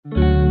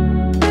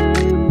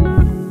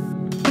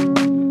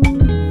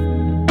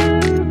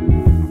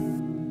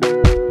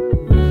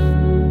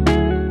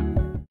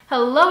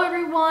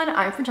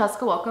I'm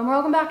Francesca.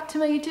 Welcome back to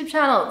my YouTube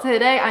channel.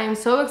 Today I am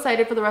so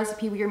excited for the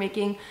recipe we are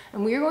making,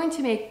 and we are going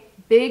to make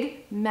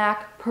Big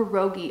Mac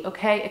Pierogi,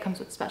 okay? It comes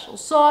with special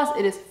sauce.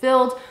 It is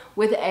filled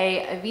with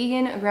a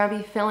vegan ground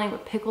beef filling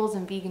with pickles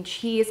and vegan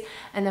cheese,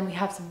 and then we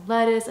have some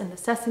lettuce and the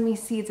sesame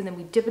seeds, and then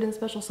we dip it in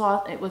special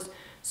sauce, and it was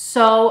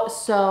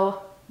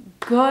so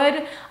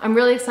good. I'm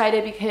really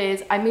excited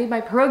because I made my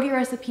pierogi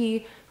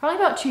recipe probably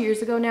about 2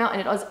 years ago now,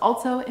 and it was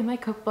also in my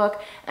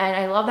cookbook, and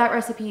I love that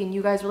recipe and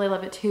you guys really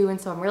love it too,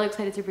 and so I'm really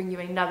excited to bring you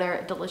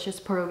another delicious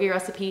pierogi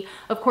recipe.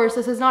 Of course,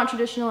 this is not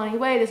traditional in any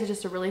way. This is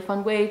just a really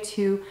fun way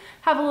to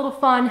have a little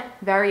fun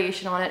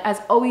variation on it. As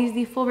always,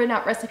 the full written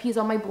out recipe is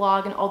on my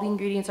blog, and all the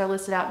ingredients are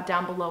listed out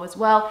down below as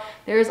well.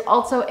 There is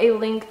also a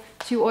link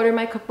to order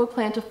my cookbook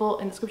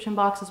Plantiful in the description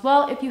box as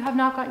well if you have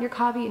not gotten your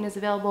copy, and is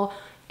available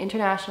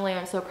internationally.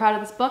 I'm so proud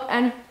of this book,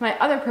 and my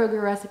other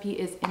pierogi recipe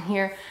is in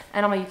here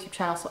and on my YouTube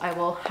channel, so I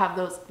will have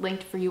those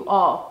linked for you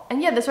all.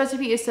 And yeah, this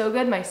recipe is so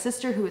good. My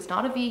sister, who is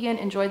not a vegan,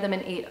 enjoyed them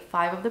and ate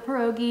 5 of the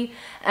pierogi,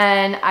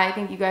 and I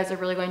think you guys are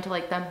really going to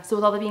like them. So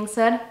with all that being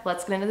said,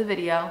 let's get into the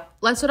video.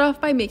 Let's start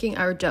off by making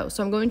our dough.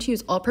 So I'm going to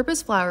use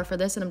all-purpose flour for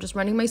this, and I'm just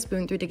running my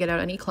spoon through to get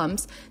out any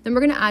clumps. Then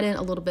we're going to add in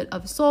a little bit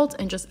of salt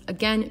and just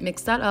again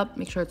mix that up,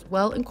 make sure it's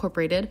well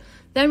incorporated.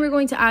 Then we're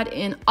going to add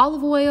in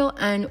olive oil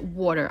and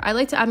water. I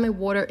like to add my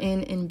water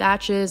in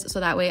batches, so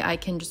that way I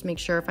can just make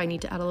sure if I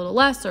need to add a little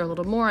less or a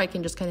little more, I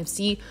can just kind of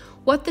see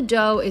what the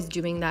dough is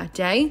doing that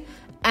day.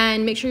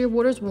 And make sure your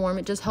water is warm.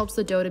 It just helps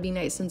the dough to be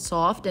nice and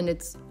soft, and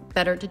it's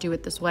better to do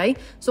it this way.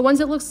 So once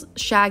it looks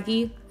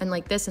shaggy and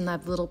like this and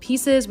have little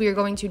pieces, we are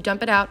going to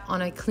dump it out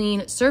on a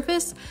clean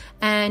surface,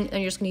 and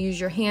then you're just going to use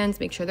your hands,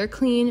 make sure they're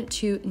clean,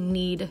 to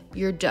knead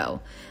your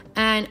dough.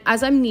 And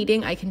as I'm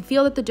kneading, I can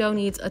feel that the dough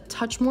needs a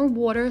touch more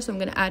water, so I'm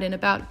going to add in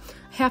about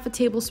half a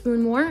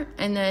tablespoon more,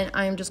 and then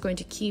I'm just going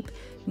to keep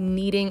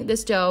kneading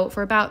this dough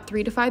for about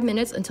 3 to 5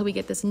 minutes until we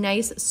get this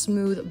nice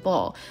smooth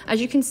ball.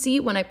 As you can see,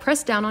 when I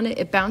press down on it,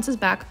 it bounces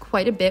back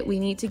quite a bit. We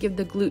need to give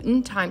the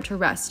gluten time to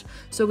rest.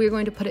 So we're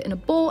going to put it in a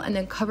bowl and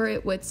then cover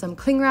it with some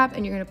cling wrap,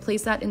 and you're going to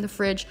place that in the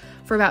fridge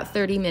for about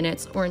 30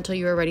 minutes or until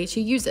you are ready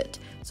to use it.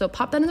 So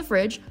pop that in the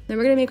fridge. Then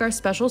we're going to make our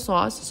special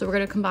sauce. So we're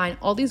going to combine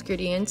all these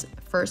ingredients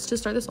first to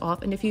start this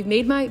off. And if you've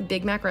made my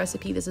Big Mac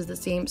recipe, this is the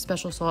same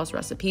special sauce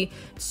recipe.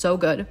 It's so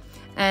good.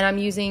 And I'm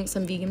using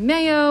some vegan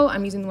mayo.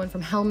 I'm using the one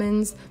from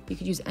Hellmann's. You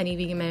could use any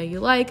vegan mayo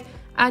you like.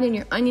 Add in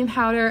your onion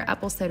powder,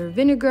 apple cider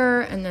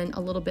vinegar, and then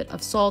a little bit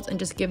of salt, and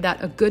just give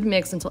that a good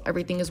mix until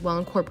everything is well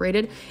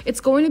incorporated. It's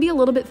going to be a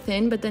little bit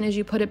thin, but then as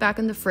you put it back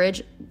in the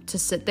fridge to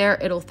sit there,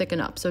 it'll thicken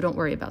up, so don't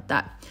worry about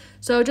that.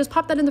 So just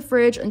pop that in the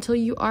fridge until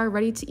you are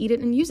ready to eat it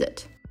and use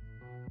it.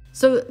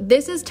 So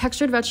this is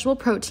textured vegetable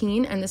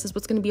protein, and this is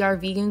what's going to be our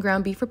vegan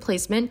ground beef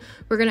replacement.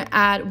 We're going to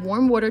add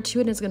warm water to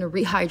it, and it's going to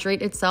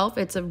rehydrate itself.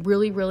 It's a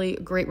really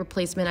great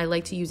replacement. I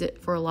like to use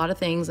it for a lot of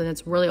things, and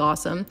it's really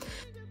awesome.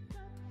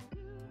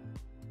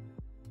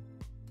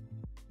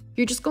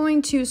 You're just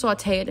going to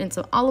saute it in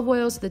some olive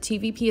oil so the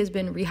TVP has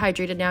been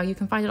rehydrated now. You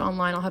can find it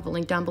online. I'll have a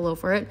link down below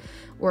for it,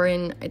 or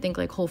in, I think,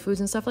 like Whole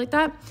Foods and stuff like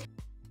that.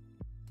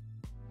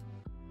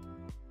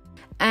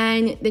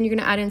 And then you're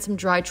gonna add in some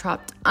dry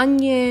chopped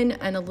onion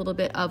and a little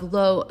bit of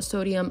low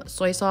sodium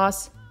soy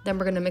sauce. Then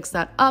we're gonna mix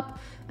that up.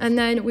 And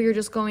then we're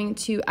just going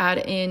to add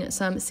in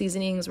some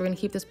seasonings. We're gonna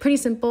keep this pretty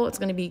simple. It's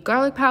gonna be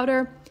garlic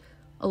powder,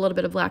 a little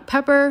bit of black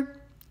pepper,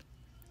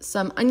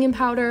 some onion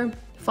powder,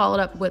 followed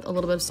up with a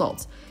little bit of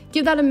salt.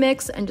 Give that a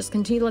mix and just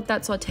continue to let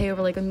that saute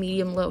over like a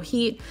medium-low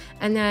heat.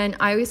 And then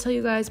I always tell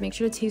you guys, make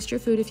sure to taste your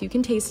food if you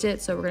can taste it.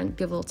 So we're gonna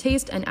give a little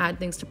taste and add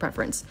things to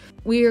preference.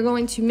 We are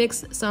going to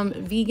mix some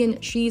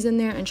vegan cheese in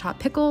there and chopped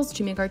pickles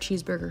to make our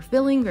cheeseburger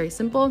filling, very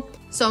simple.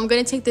 So I'm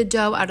gonna take the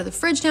dough out of the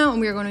fridge now, and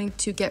we are going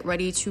to get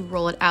ready to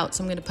roll it out.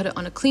 So I'm gonna put it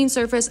on a clean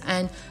surface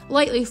and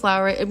lightly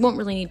flour it. It won't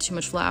really need too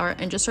much flour,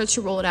 and just start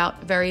to roll it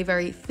out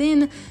very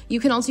thin.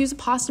 You can also use a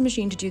pasta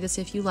machine to do this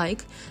if you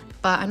like,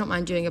 but I don't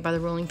mind doing it by the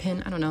rolling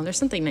pin. I don't know, there's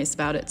something nice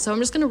about it. So I'm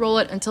just gonna roll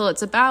it until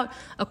it's about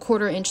a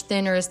 1/4 inch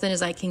thin, or as thin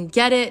as I can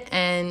get it.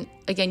 And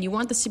again, you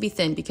want this to be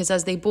thin because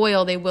as they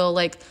boil, they will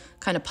like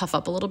kind of puff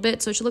up a little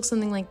bit. So it should look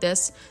something like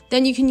this.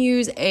 Then you can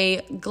use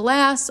a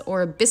glass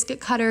or a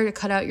biscuit cutter to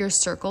cut out your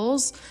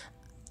circles.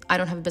 I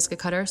don't have a biscuit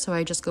cutter, so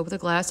I just go with a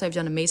glass. I've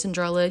done a mason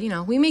jar lid. You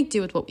know, we make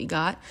do with what we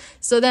got.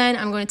 So then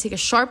I'm going to take a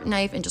sharp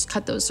knife and just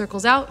cut those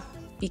circles out.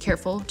 Be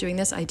careful doing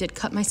this. I did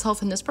cut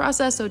myself in this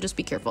process, so just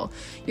be careful.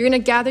 You're gonna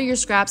gather your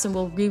scraps, and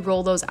we'll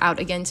re-roll those out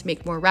again to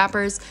make more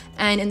wrappers.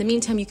 And in the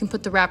meantime, you can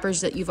put the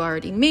wrappers that you've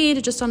already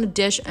made just on a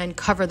dish and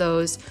cover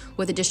those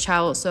with a dish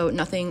towel so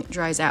nothing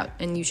dries out.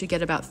 And you should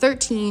get about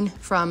 13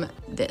 from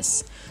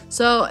this.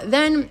 So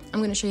then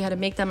I'm gonna show you how to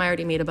make them. I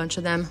already made a bunch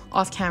of them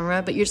off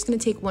camera, but you're just gonna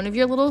take one of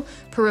your little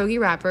pierogi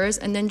wrappers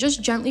and then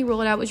just gently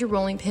roll it out with your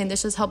rolling pin.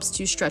 This just helps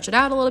to stretch it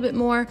out a little bit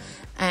more.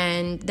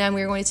 And then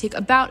we're going to take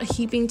about a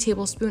heaping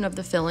tablespoon of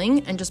the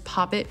filling and just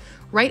pop it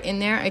right in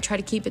there. I try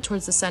to keep it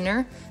towards the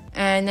center,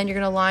 And then you're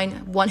gonna line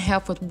one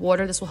half with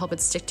water. This will help it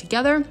stick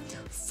together.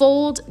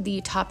 Fold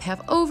the top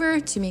half over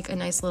to make a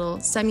nice little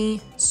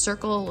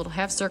semi-circle, a little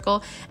half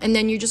circle. And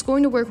then you're just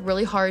going to work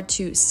really hard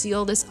to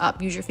seal this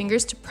up. Use your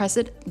fingers to press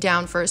it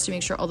down first to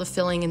make sure all the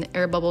filling and the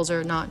air bubbles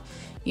are not,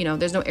 you know,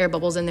 there's no air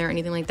bubbles in there or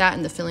anything like that,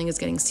 and the filling is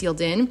getting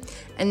sealed in.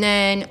 And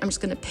then I'm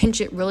just gonna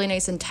pinch it really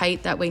nice and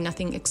tight. That way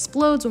nothing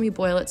explodes when we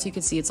boil it, so you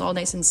can see it's all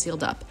nice and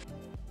sealed up.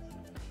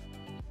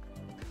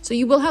 So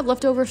you will have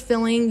leftover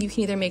filling. You can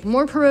either make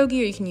more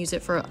pierogi or you can use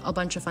it for a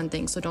bunch of fun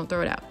things, so don't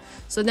throw it out.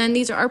 So then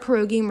these are our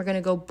pierogi, and we're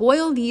gonna go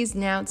boil these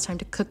now. It's time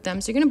to cook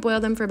them. So you're gonna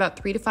boil them for about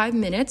 3 to 5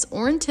 minutes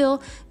or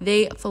until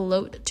they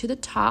float to the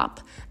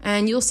top.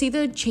 And you'll see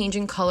the change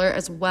in color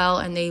as well,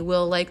 and they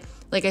will, like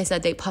I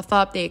said, they puff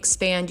up, they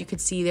expand. You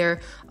could see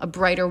they're a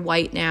brighter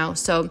white now.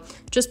 So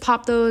just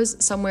pop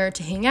those somewhere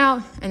to hang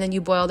out, and then you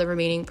boil the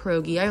remaining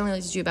pierogi. I only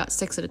like to do about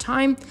 6 at a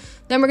time.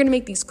 Then we're gonna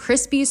make these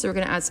crispy, so we're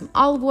gonna add some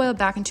olive oil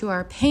back into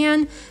our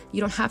pan.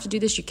 You don't have to do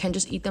this, you can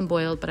just eat them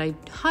boiled, but I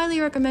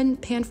highly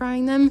recommend pan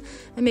frying them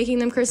and making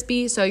them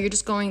crispy. So you're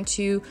just going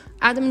to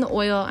add them in the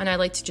oil, and I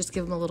like to just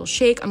give them a little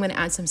shake. I'm gonna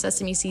add some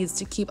sesame seeds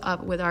to keep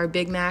up with our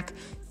Big Mac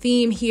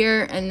theme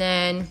here, and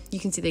then you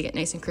can see they get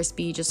nice and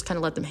crispy. Just kind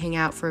of let them hang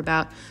out for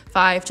about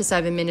 5 to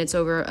 7 minutes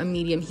over a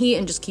medium heat,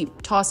 and just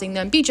keep tossing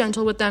them. Be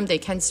gentle with them. They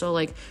can still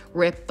like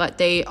rip, but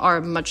they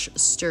are much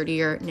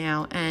sturdier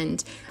now,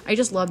 and I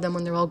just love them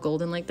when they're all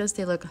golden like this.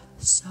 They look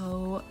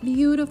so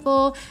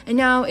beautiful. And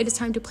now it is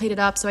time to plate it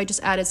up. So I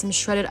just added some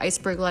shredded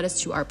iceberg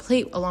lettuce to our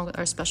plate along with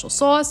our special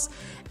sauce,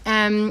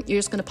 and you're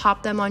just gonna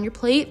pop them on your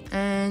plate,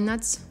 and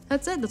that's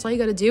it. That's all you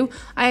gotta do.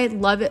 I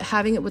love it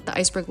having it with the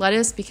iceberg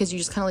lettuce because you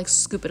just kind of like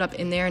scoop it up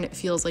in there, and it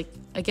feels like,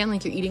 again,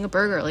 like you're eating a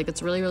burger. Like,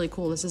 it's really, really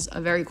cool. This is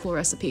a very cool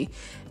recipe,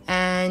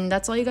 and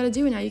that's all you gotta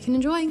do, and now you can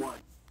enjoy.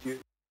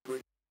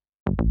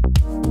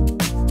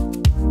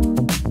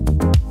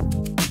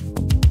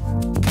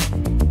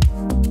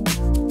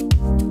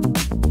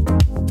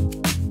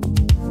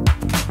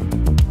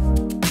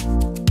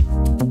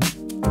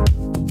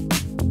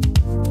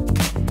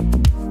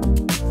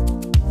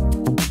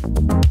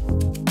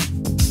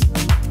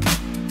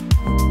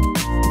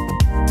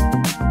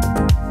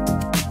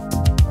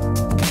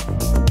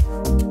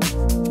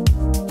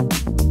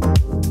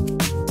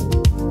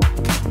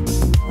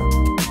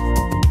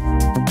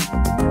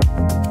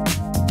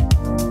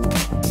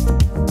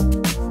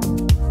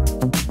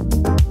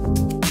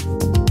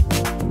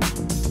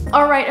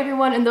 All right,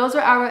 everyone, and those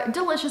are our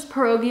delicious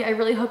pierogi. I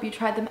really hope you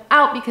tried them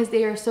out because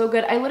they are so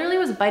good. I literally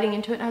was biting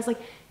into it and I was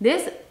like,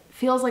 this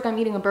feels like I'm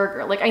eating a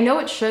burger. Like, I know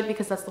it should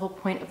because that's the whole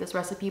point of this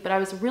recipe, but I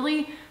was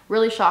really,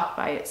 really shocked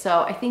by it.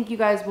 So I think you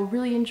guys will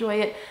really enjoy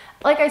it.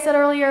 Like I said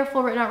earlier,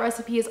 full written out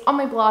recipe is on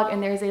my blog,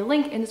 and there's a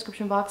link in the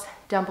description box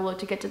down below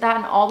to get to that,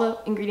 and all the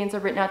ingredients are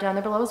written out down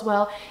there below as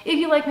well. If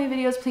you like my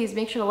videos, please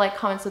make sure to like,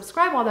 comment,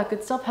 subscribe. All that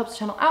good stuff helps the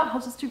channel out,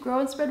 helps us to grow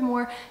and spread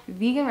more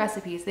vegan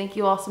recipes. Thank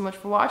you all so much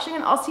for watching,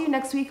 and I'll see you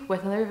next week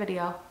with another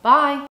video.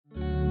 Bye!